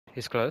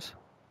He's close,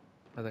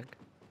 I think.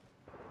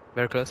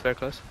 Very close, very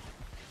close.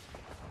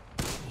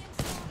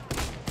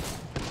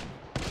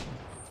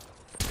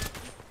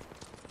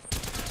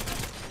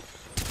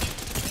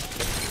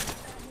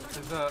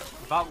 There's a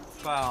fuck.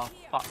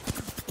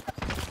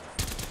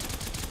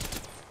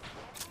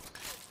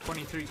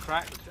 23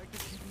 cracked.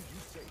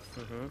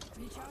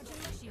 Recharging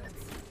my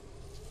shields.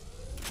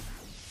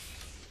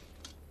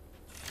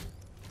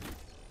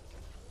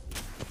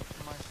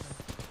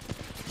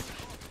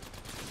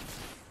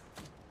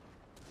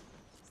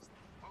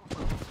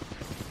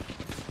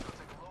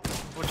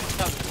 We'll just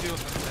have the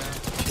shields in there.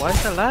 Why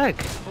is there lag?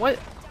 What?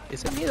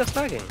 Is it me that's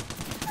lagging?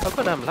 How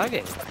come I'm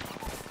lagging?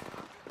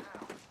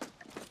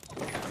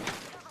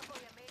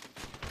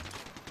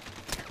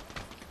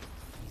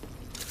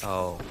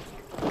 Oh.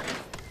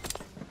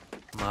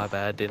 My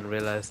bad, didn't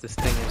realize this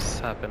thing is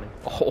happening.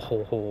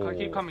 Oh.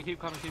 Keep coming, keep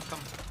coming, keep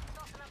coming.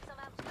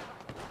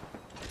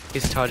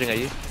 He's charging at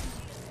you.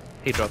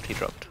 He dropped, he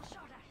dropped.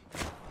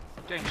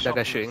 Getting That shot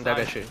guy's from shooting, the that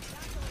guy's side. shooting.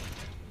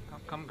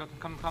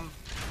 Come.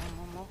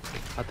 More.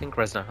 I think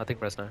Resna, Charging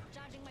my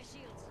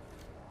shields.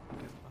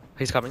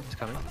 He's coming, he's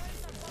coming.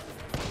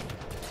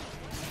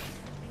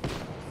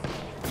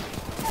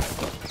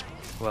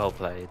 Well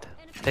played.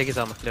 Take his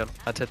armor, Leon.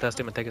 I'd say test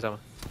him and take his armor.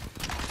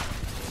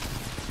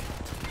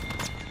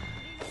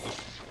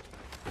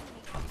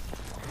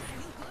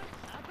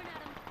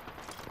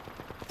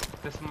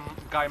 This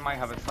guy might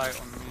have a sight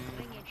on me.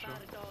 I'm not sure.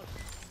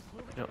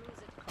 Yep.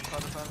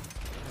 Come further.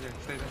 Yeah,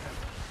 stay there.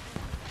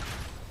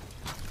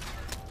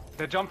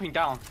 They're jumping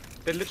down.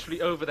 They're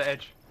literally over the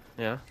edge.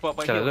 Yeah.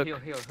 But Shall I heal, look?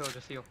 heal,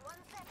 just heal.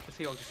 Just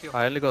heal.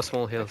 I only got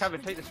small heals.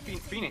 Kevin, take this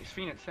Phoenix,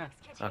 yeah.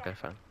 Okay,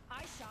 fine.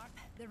 Eye sharp.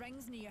 The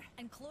ring's near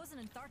and closing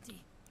in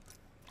 30.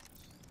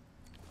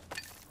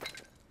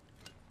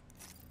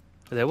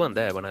 They weren't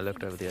there when I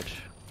looked over the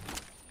edge.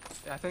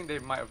 Yeah, I think they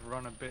might have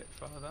run a bit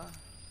further.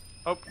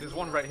 Oh, there's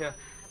one right here.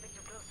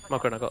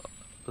 Margaret, I got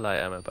light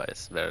ammo, but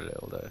it's very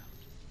little though.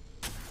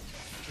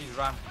 He's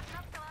ran.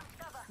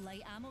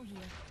 Light ammo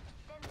here.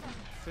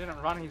 He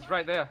didn't run, he's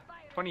right there.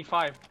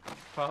 25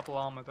 purple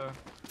armor though.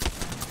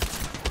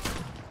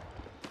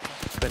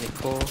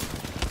 24.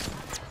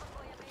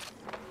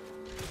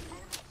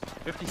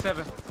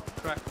 57.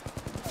 Correct.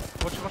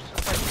 Watch the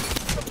fight.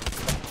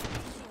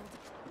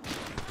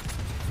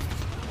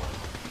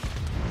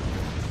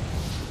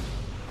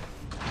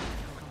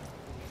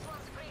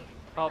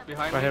 Oh,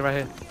 behind me. Right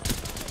here.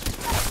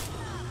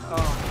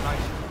 Oh,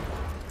 nice.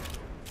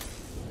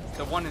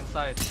 The one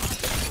inside.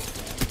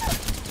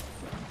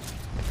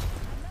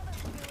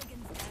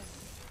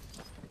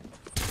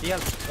 He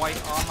has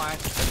white armor.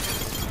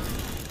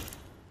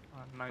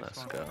 Oh, nice Let's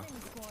one. go.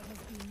 Squad has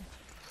been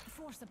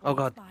forcibly Oh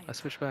god, inspired. I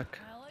switched back.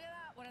 Well, look at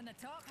that. We're in the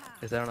top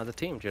half. Is there another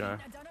team, do you know?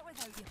 Couldn't have done it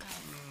without you, pal.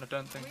 I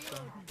don't think so.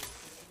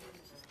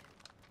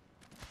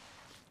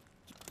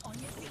 On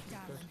your feet,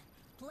 darling.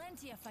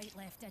 Plenty of fight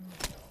left in you.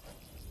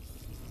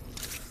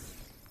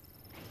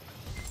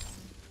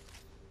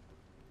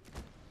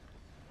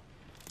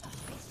 Oh,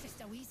 it's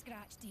just a wee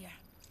scratch, dear.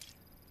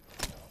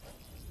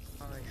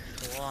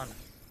 Nice one.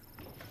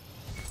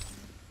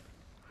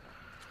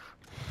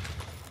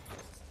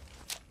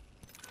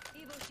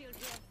 Evo shield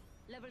here.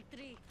 Level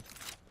 3.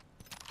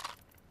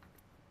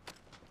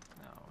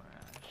 Oh,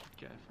 yeah, I should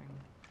get a thing.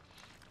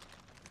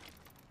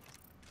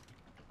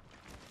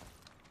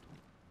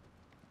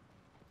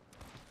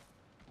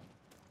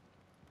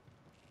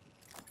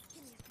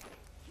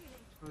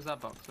 Who's that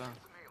box there?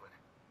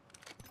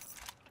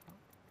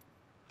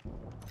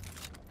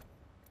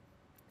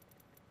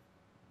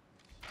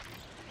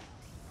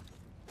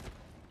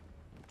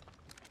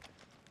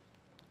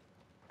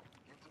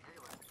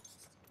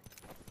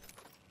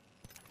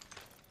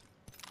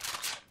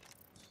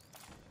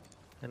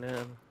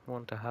 Anyone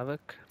want a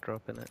havoc?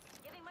 Drop in it.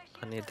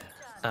 I need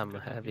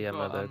heavy you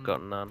ammo got, though,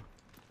 got none.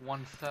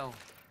 One cell.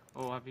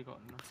 Oh, have you got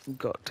enough?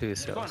 Got 2 You got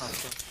cells. enough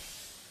cell.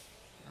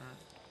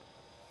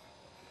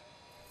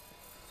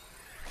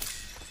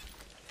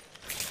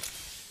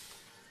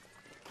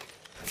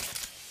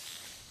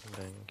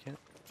 Alright. Thank you.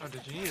 Oh,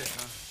 did you need it?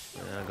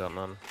 No. Yeah, I got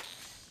none.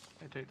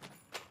 I take that.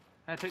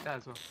 I take that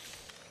as well.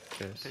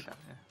 Cheers. Take that,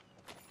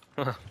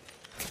 yeah. Got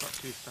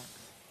 2 stacks.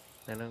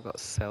 Anyone got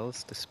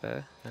cells to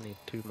spare? I need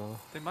 2 more.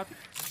 They might be.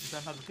 Is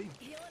that another team?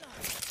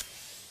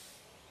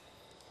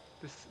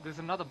 There's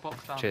another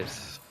box down here.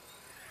 Cheers.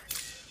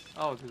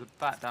 Oh, there's a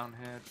bat down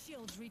here.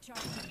 Shields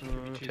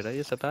recharging. Should I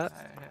use a bat?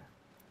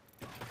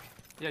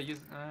 Yeah, use.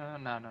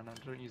 No,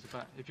 don't use a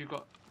bat. If you've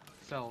got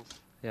cells.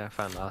 Yeah,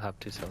 fine. I'll have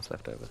 2 cells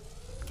left over.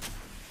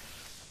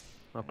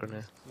 Not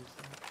grenade. use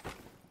them.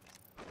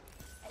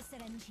 It's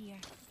syringe here.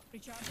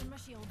 Recharging my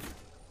shields.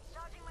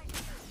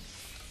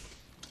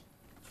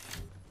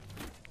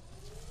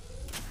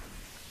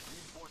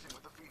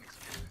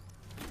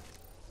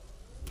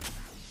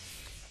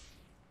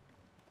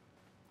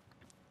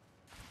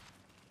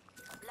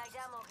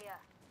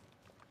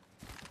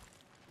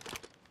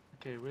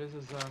 Okay, where's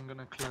the zone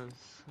gonna close?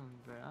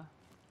 There.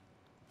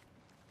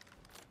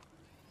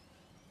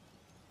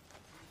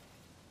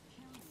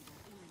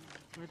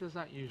 Where does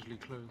that usually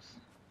close?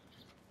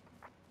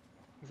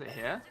 Is it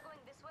here?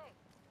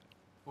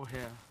 Or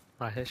here?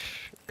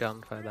 Rihish,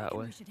 gunfire I that reckon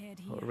way. we should head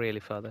Or here. really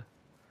further.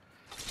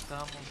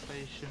 Thermal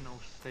station or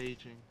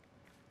staging?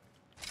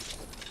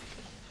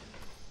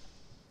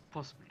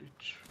 Possibly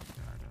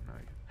I don't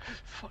know.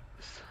 Fuck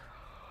this.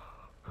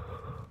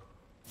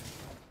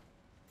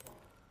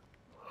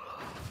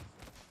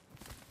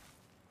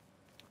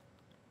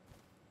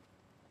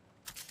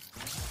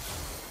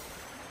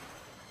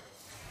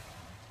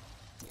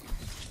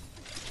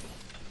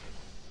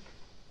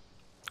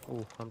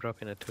 Ooh, I'm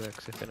dropping a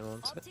 2x if anyone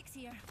wants it. Optics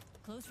here.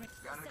 Close range.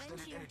 Got an Syringe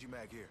extended here. energy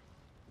mag here.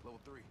 Level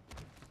 3.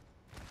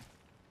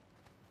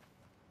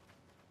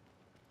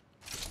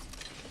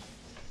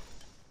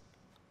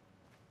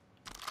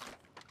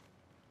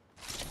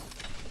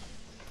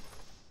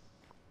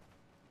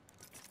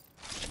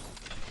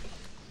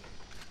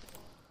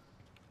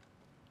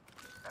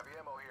 Heavy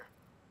ammo here.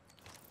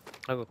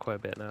 I got quite a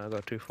bit now, I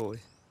got 240.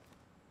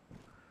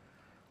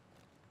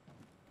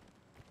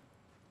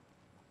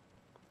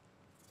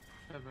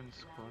 Seven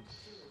squads.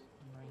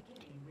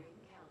 19.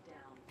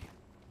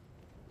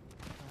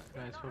 That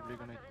guy's probably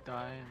gonna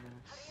die and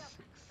then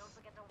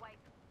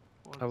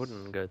 6 I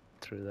wouldn't go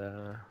through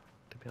there,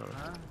 to be honest.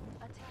 Huh?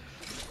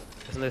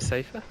 Isn't it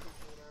safer?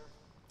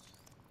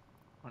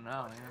 For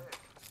now, yeah.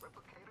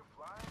 Replicator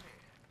flying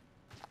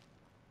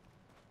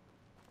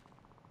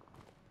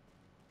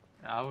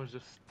in. I was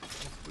just,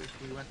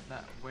 if we went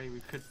that way, we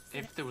could,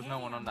 if there was no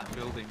one on that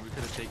building, we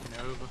could have taken it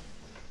over.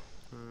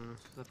 Hmm.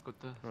 Because I've got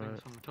the Right.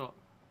 things from the top.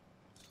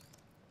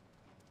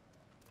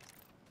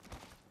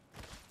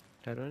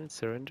 I don't need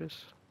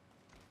syringes.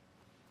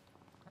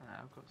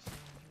 I've got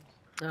syringes.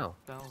 Oh.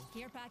 Bell.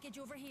 Care package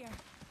over here.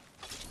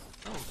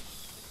 Oh.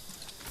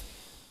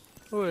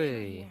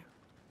 Oi.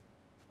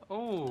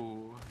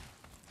 Oh.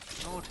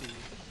 Naughty.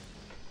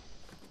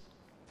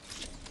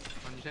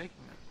 Are you taking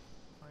it?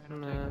 Are you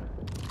not Nah. taking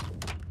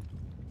it?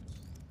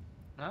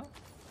 No?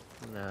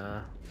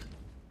 Nah.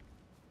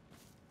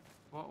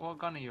 What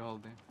gun are you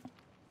holding?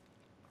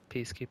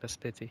 Peacekeeper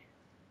Spitty.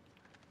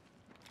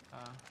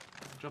 I'm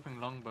dropping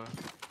longbow.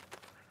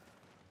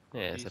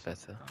 Yeah, it's a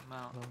Decent better.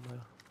 amount of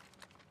Longbow.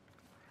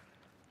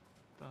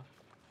 stuff.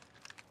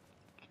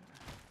 Okay.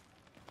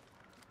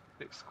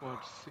 6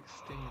 squads,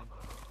 16.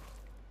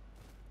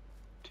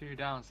 2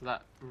 down, so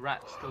that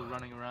rat's still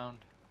running around.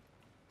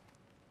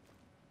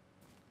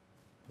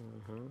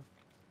 Mm-hmm.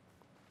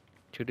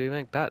 Should we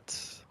make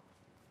bats?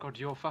 God,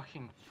 your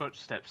fucking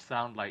footsteps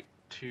sound like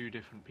 2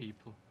 different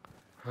people.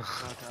 God,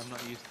 I'm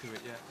not used to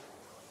it yet.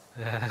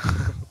 Yeah.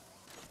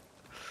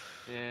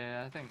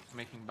 Yeah, I think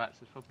making bats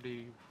is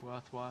probably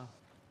worthwhile.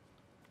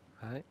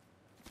 Right?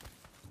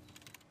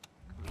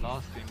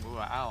 Last game we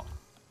were out.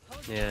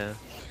 Yeah.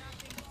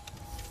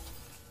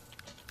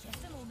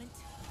 Just a moment.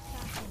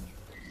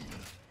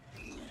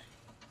 Crafting.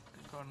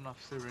 Got enough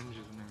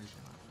syringes and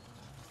everything.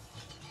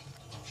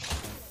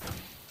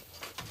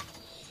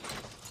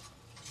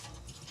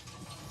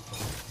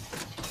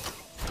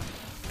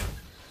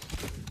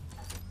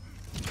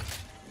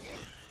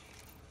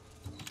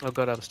 Oh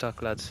god, I'm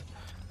stuck, lads.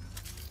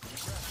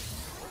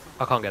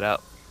 I can't get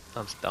out.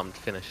 I'm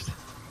finished.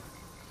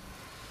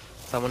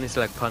 Someone needs to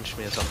like punch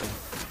me or something.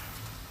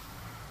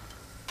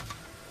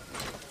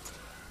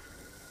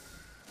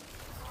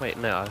 Wait,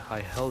 no, I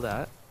held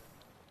that.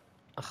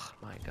 Oh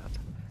my god.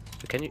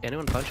 Can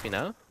anyone punch me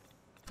now?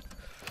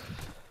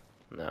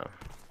 No.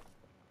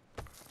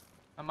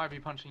 I might be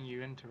punching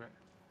you into it.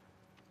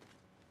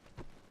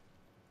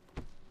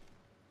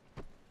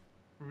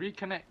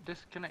 Reconnect,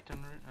 disconnect and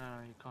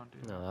you can't do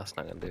that. No, that's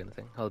not gonna do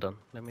anything. Hold on,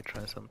 let me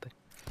try something.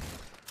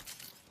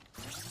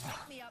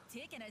 Me up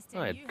taking us to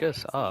Right, new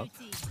goes heights, up.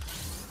 UT.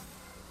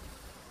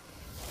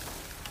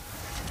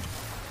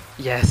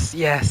 Yes,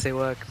 yes, it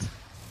worked.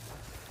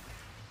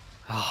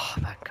 Oh,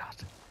 thank god.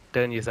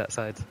 Don't use that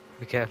side.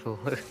 Be careful.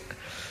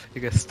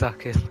 You get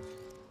stuck in.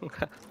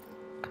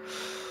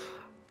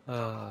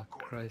 Oh,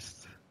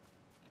 Christ.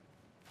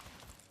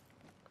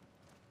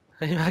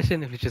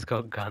 Imagine if you just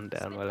got gunned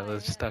down while I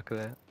was stuck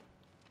there.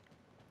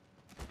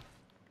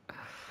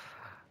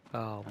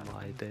 Oh That'd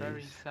my have been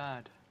Very days.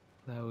 sad.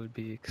 That would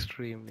be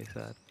extremely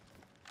sad.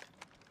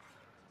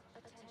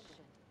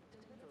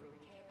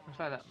 In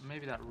fact, that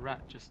maybe that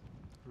rat just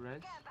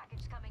res.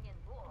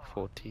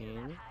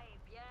 14.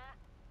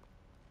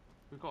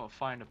 We gotta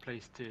find a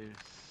place to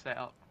set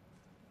up.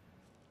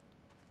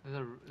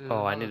 There's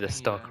Oh, I another need a thingy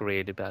stock there.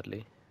 really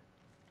badly.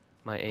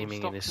 My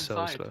aiming in is stock's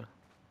so inside. slow.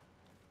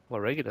 What,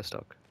 regular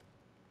stock?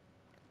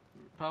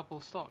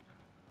 Purple stock.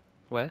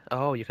 Where?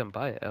 Oh, you can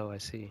buy it. Oh, I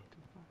see.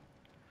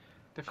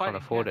 They're Can't fighting,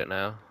 afford yeah. it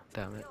now.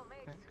 Damn it.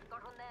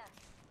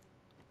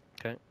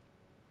 Okay.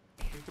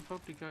 We could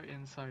probably go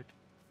inside,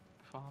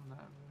 farm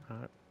that.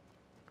 Alright.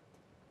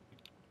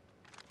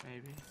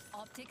 Maybe.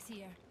 Optics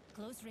here.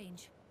 Close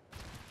range.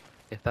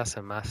 If that's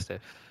a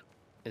Mastiff,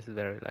 it's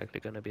very likely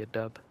going to be a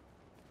dub.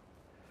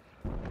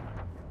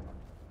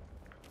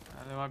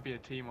 There might be a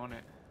team on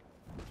it.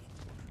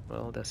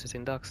 Well, they're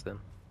sitting ducks then.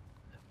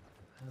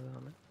 Hell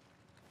on it.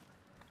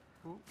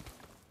 Ooh.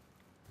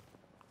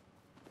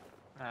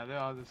 They're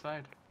on the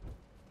side.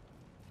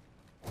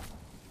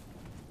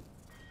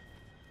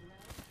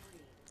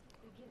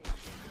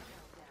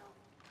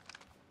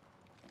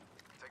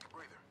 Take a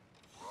breather.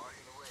 We're already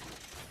in the ring.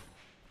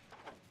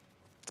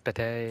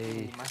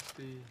 Spetay. Ooh,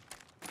 Masty.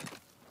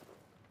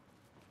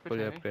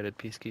 Fully Okay. upgraded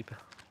Peacekeeper.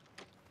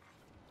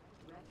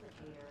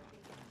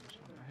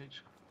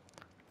 H.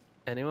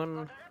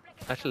 Anyone?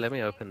 Actually, let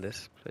me open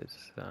this,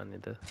 please. I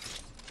need the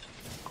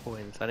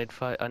coins. I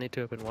need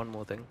to open one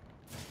more thing.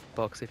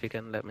 Box, if you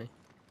can let me.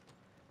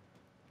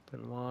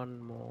 Open one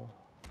more.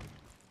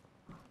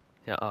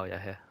 Yeah. Oh, yeah.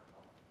 Here.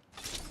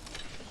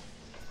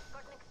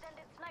 Got an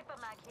extended sniper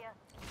mag here.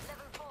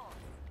 Level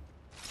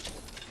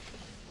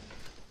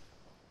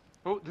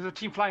 4. Oh, there's a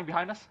team flying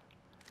behind us.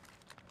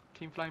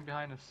 Team flying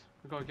behind us.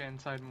 We gotta get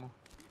inside more.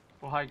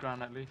 Or high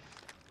ground at least.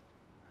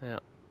 Yeah.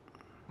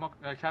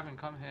 Kevin,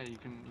 come here. You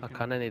can. I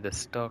kinda need the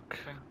stock.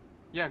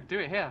 Yeah, do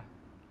it here.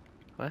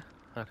 Where?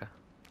 Okay.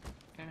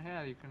 In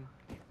here, you can.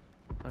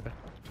 Okay.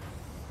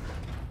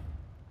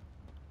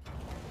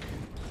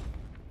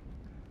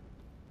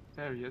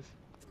 There he is.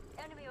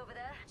 Enemy over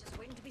there. Just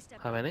waiting to be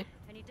stepped How on. many?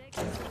 Any dig?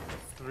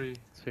 3.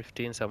 It's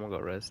 15. Someone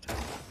got rezzed.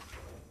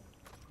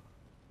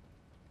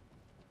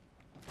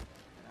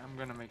 I'm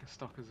gonna make a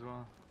stock as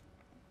well.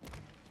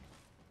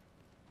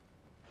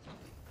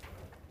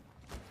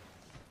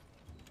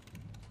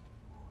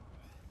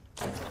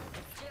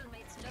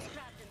 Jailmates just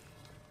grabbed him.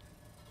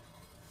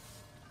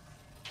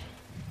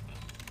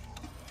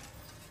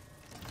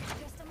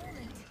 Just a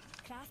moment.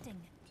 Crafting.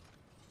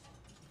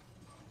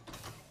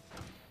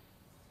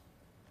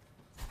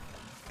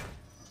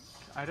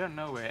 I don't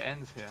know where it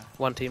ends here.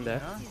 One team there.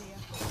 No? See there.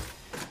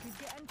 Could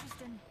get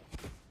interesting.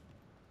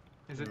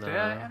 Is it No.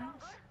 there? It ends?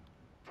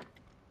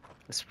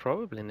 It's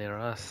probably near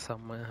us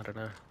somewhere. I don't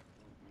know.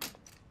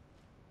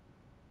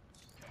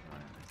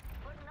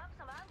 Putting up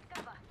some armed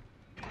cover.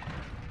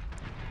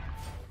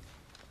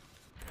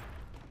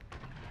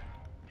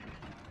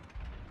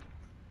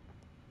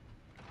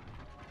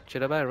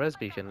 Should I buy a res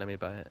beacon? Let me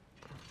buy it.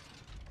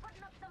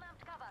 Putting up some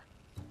armed cover.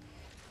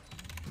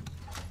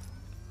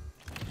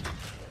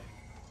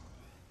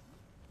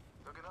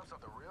 Looking up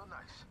something real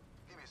nice.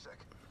 Give me a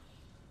second.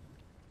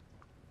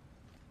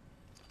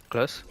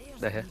 Close.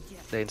 They're here.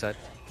 They're inside.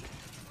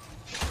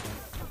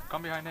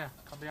 Come behind here.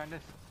 Come behind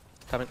this.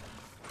 Coming.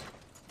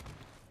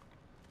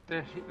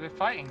 They're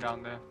fighting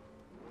down there.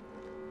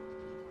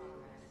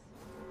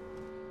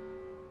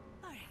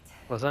 Alright.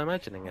 Was I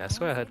imagining it? I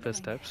swear I heard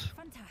footsteps.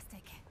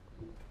 Fantastic.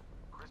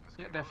 Christmas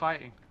Yeah, gift. they're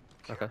fighting.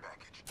 Care Okay.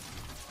 package.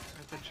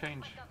 There's a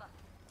change. Cover.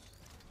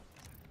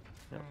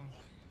 Yep.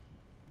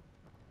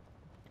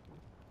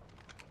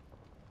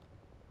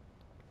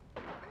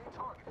 Main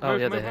target. Oh,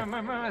 yeah, move, they're here.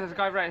 move, move. There's a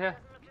guy right here.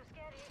 Doesn't look too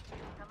scary.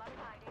 Come out of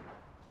hiding.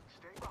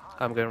 Stay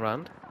behind. I'm going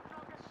round. Some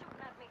floaters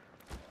shooting at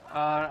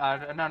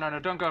me. No,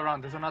 don't go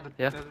around. There's another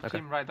Yeah, there's a okay.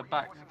 team right at the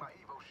back. Using my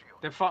Evo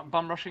shield. They're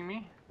bum rushing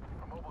me.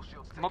 My mobile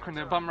shield's taking Mokrin,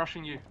 they're a bum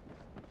rushing you.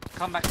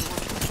 Come back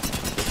towards me.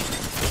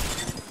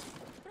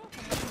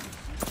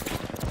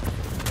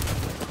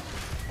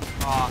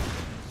 Ah.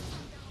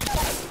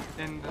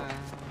 In the.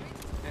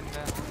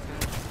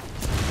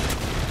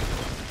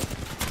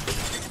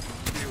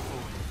 Beautiful.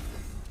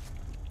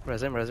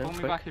 Res him, Pull me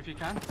quick. back if you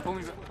can. Pull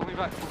me back, pull me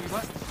back, pull me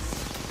back.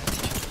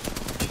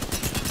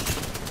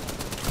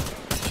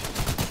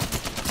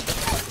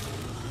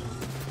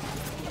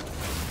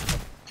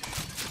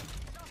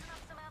 Tossing up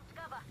some armed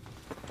cover.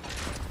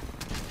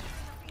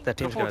 That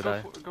team's gonna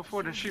die. Go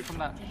forward and shoot from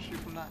that. Shoot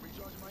from that.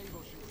 Recharge my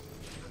Evo shield.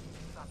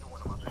 Not the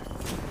one on my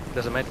back.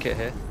 There's a med kit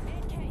here.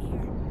 Medkit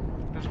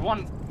here. There's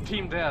one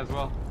team there as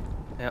well.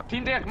 Yep.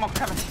 Team there, come on,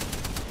 Kevin.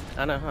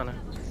 I know.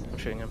 I'm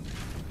shooting him.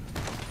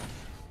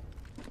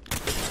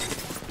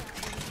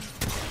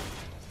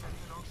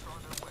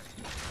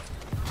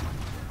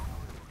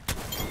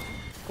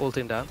 All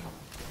team down.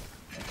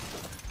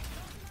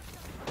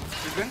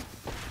 You good?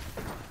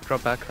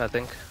 Drop back, I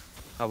think.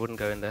 I wouldn't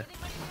go in there.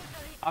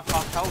 I've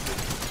held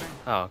it.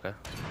 Oh, okay.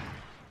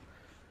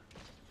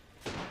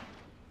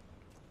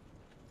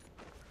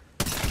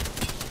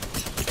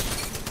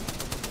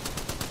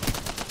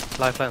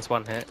 Lifeline's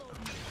one hit.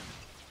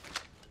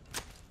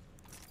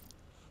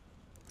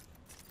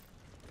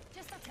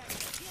 Just a tick.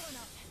 Healing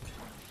up.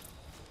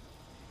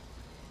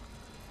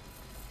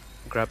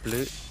 Grab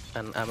loot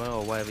and ammo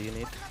or whatever you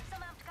need. Putting up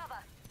some armed cover.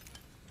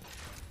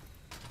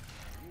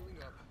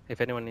 Healing up.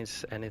 If anyone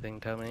needs anything,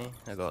 tell me.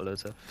 I got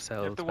loads of You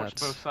cells, have to watch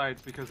bats. both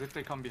sides because if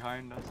they come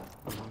behind us.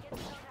 Mhm.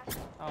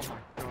 Oh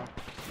my god.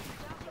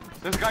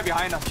 There's a guy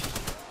behind us.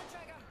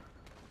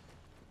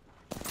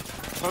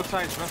 Both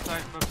sides, both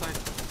sides, both sides.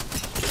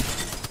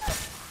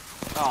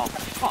 Oh,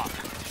 fuck.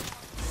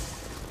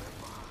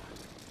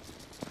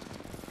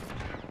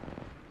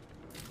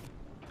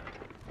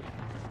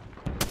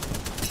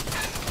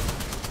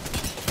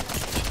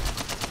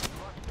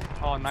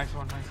 Oh, nice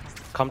one, nice one.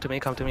 Come to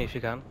me if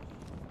you can.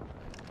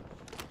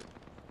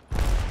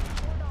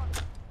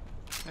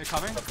 They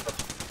coming?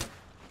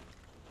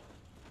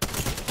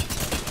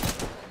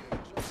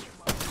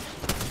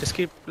 Just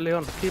keep,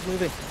 Leon, keep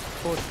moving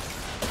forward.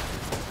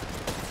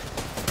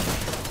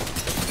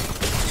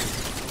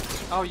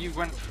 Oh, you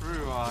went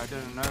through. Oh, I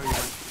didn't know you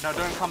went. No,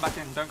 don't come back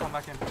in. Don't come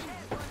back in.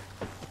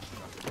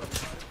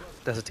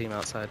 There's a team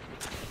outside.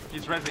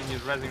 He's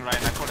rezzing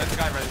right now. Cool, let the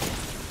guy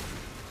res.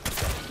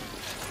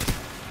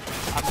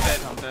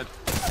 I'm dead.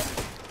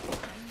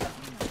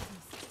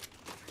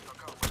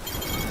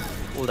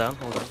 All down,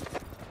 all down.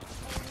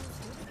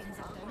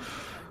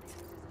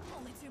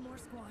 Only 2 more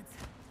squads.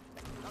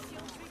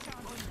 Shields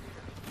recharging.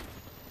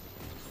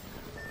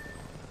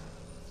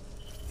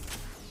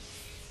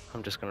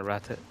 I'm just gonna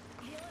rat it.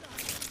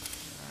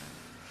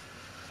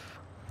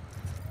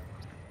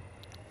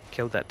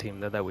 Killed that team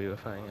though that we were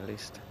fighting at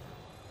least.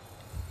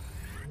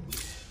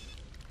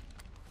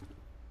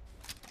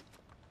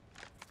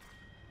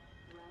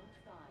 Round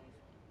 5,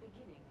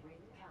 beginning ring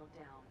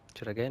countdown.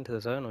 Should I get into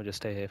the zone or just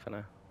stay here for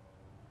now?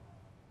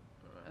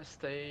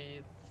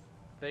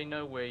 They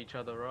know where each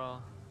other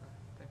are.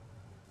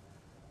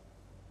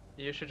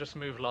 You should just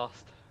move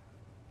last.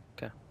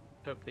 Okay.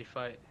 Hope they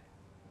fight.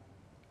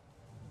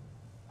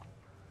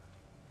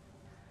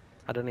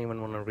 I don't even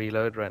want to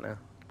reload right now.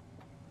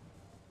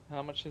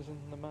 How much is in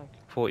the mag?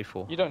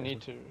 44. You don't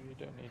need to.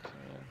 Yeah,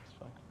 it's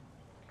fine.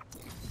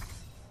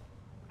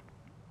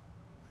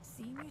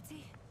 See,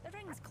 Mutie? The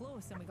ring's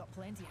close and we got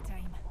plenty of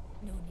time.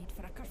 No need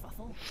for a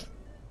kerfuffle.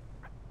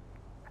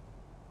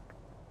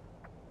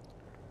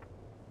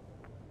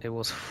 It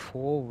was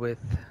 4 with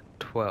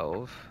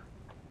 12.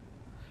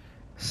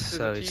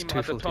 So There's it's a team 2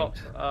 at the full top,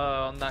 teams.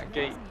 on that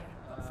gate.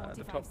 Got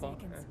The 45 top bar.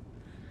 seconds.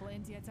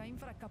 Plenty of time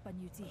for a cup of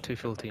Newty. 2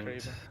 full Got my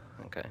teams.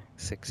 Kraber. Okay.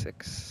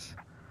 6-6.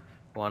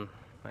 1,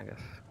 I guess.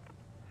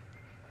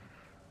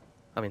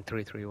 I mean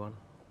 3-3-1.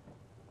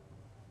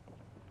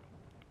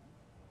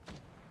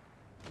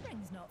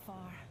 Ring's not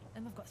far,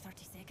 and we've got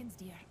 30 seconds,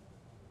 dear.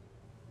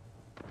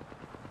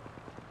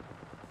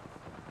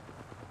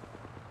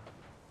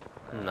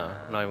 No,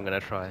 not even gonna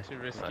try. Too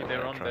risky. Not even They're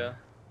gonna on try. there.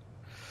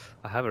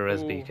 I have a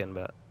res Ooh. beacon,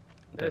 but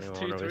don't There's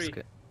even want to risk 2-3.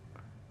 it.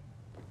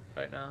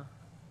 Right now.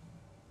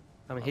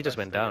 I mean, Oh, he just that's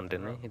went the down, good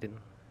didn't one. he? He didn't.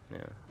 Yeah.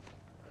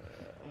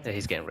 Yeah,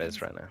 he's getting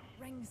res right now.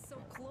 Ring's so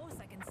close,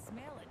 I can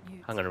smell it,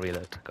 Newt. I'm gonna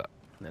reload. God,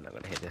 then I'm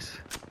gonna hit this.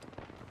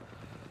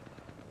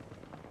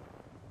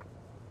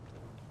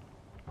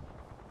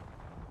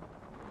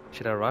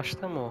 Should I rush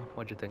them or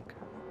what do you think?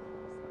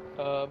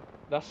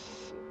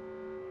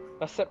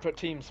 That's separate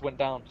teams went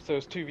down, so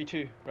it's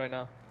 2v2 right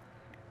now.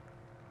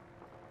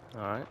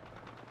 All right.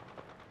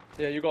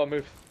 Yeah, you gotta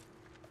move.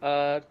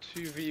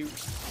 2v1.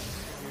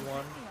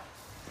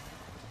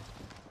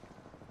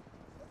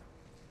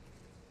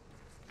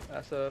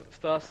 That's a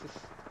fastest.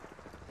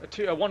 A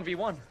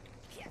 1v1.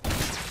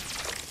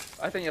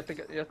 I think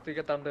you have to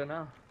get down there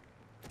now.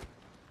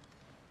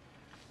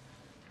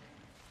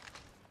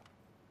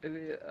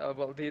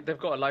 Well, they've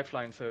got a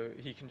lifeline, so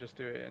he can just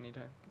do it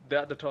anytime. They're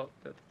at the top.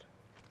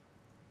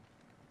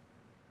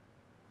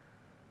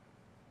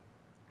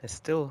 It's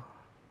still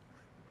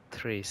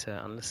 3, so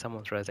unless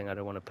someone's resing, I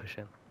don't want to push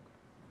in.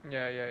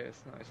 Yeah,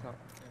 it's not. Yeah.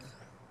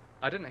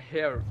 I didn't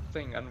hear a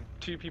thing, and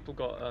 2 people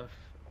got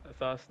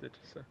thirsted.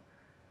 So.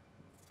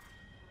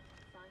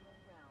 Final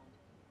round,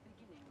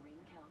 beginning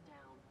ring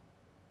countdown.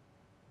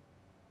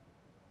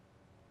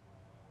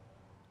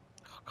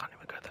 I can't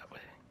even go that way.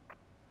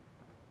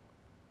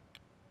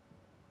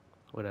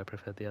 Would I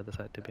prefer the other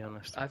side, to be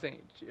honest? I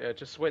think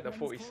just wait the Ring's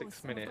 46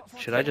 close, we've minutes. got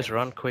 40 Should I just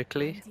run seconds.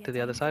 quickly Plenty to of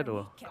the other time side for a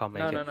or recap. can't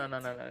make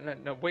No,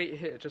 it? no. Wait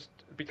here, just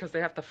because they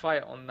have to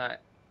fight on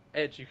that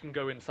edge. You can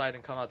go inside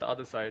and come out the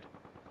other side.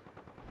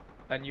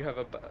 And you have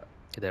a.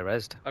 They're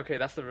resed. Okay,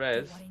 that's the Don't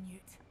res. worry,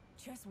 Newt.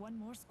 Just one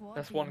more squad.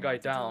 That's for you one guy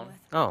to deal down. with.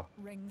 Oh,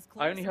 Rings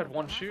I only close, had we've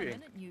one got half a shooting.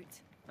 minute,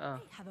 Newt. Ah.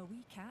 Might have a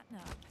wee cat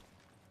nap.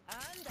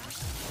 And that's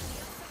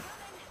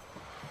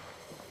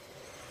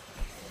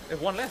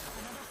There's one left.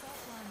 another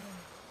soft landing.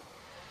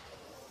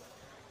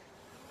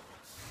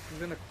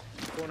 He's in the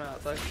corner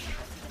outside.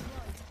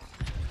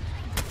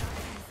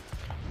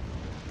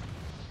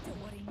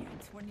 Don't worry,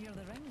 Newt. We're near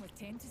the ring with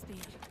 10 to spare.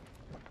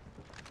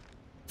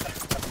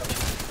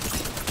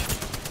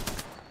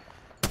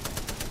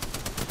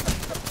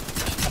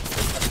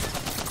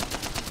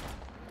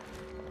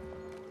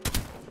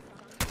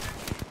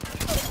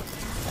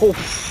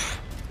 Oof.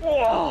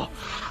 Whoa!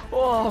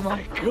 Oh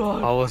my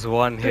god! I was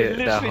one They hit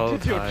that literally whole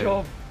did your time.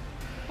 job.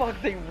 Fuck,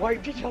 they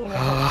wiped each other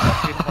out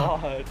fucking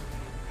hard.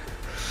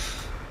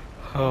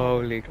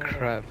 Holy God.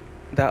 crap.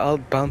 That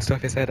ult bounced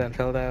off his head and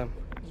fell down.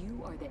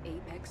 You are the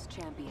Apex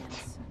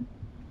champions.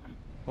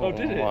 Oh,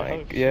 did it? my-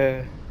 Oh, shit.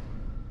 yeah.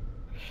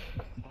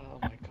 Oh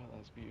my god,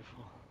 that's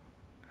beautiful.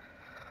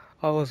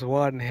 I was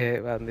one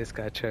hit and this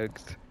guy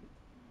choked.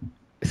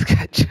 This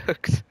guy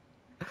choked.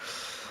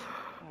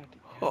 Bloody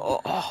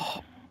hell.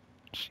 Oh,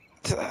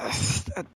 Jesus. That